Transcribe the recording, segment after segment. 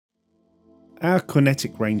Our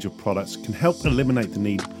Quinetic range of products can help eliminate the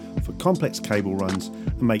need for complex cable runs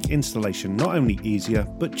and make installation not only easier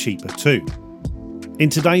but cheaper too. In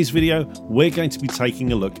today's video, we're going to be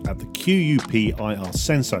taking a look at the QUPIR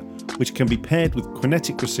sensor, which can be paired with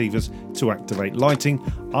Quinetic receivers to activate lighting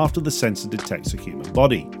after the sensor detects a human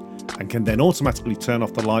body, and can then automatically turn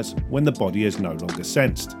off the lights when the body is no longer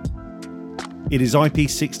sensed. It is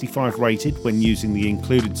IP65 rated when using the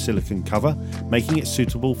included silicone cover, making it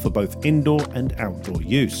suitable for both indoor and outdoor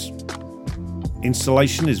use.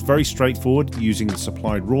 Installation is very straightforward using the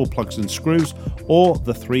supplied raw plugs and screws or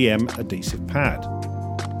the 3M adhesive pad.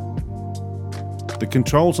 The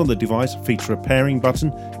controls on the device feature a pairing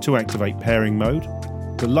button to activate pairing mode.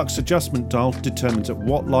 The lux adjustment dial determines at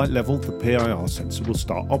what light level the PIR sensor will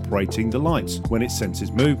start operating the lights when it senses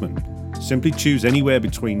movement. Simply choose anywhere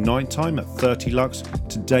between nighttime at 30 lux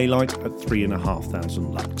to daylight at 3,500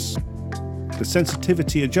 lux. The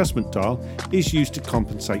sensitivity adjustment dial is used to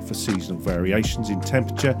compensate for seasonal variations in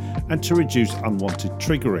temperature and to reduce unwanted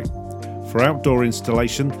triggering. For outdoor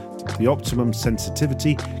installation, the optimum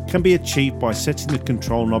sensitivity can be achieved by setting the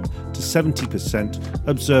control knob to 70%,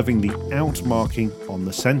 observing the out marking on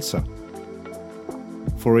the sensor.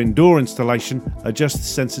 For indoor installation, adjust the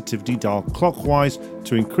sensitivity dial clockwise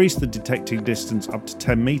to increase the detecting distance up to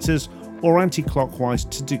 10 meters or anti-clockwise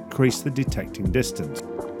to decrease the detecting distance.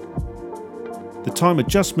 The time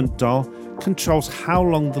adjustment dial controls how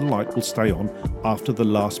long the light will stay on after the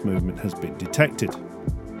last movement has been detected.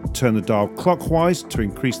 Turn the dial clockwise to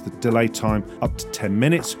increase the delay time up to 10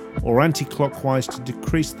 minutes or anti-clockwise to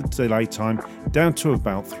decrease the delay time down to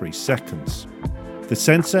about 3 seconds. The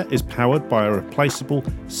sensor is powered by a replaceable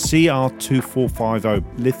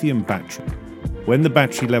CR2450 lithium battery. When the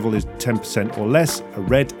battery level is 10% or less, a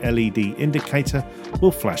red LED indicator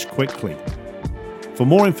will flash quickly. For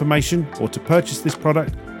more information or to purchase this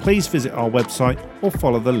product, please visit our website or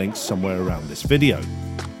follow the links somewhere around this video.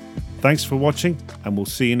 Thanks for watching, and we'll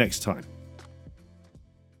see you next time.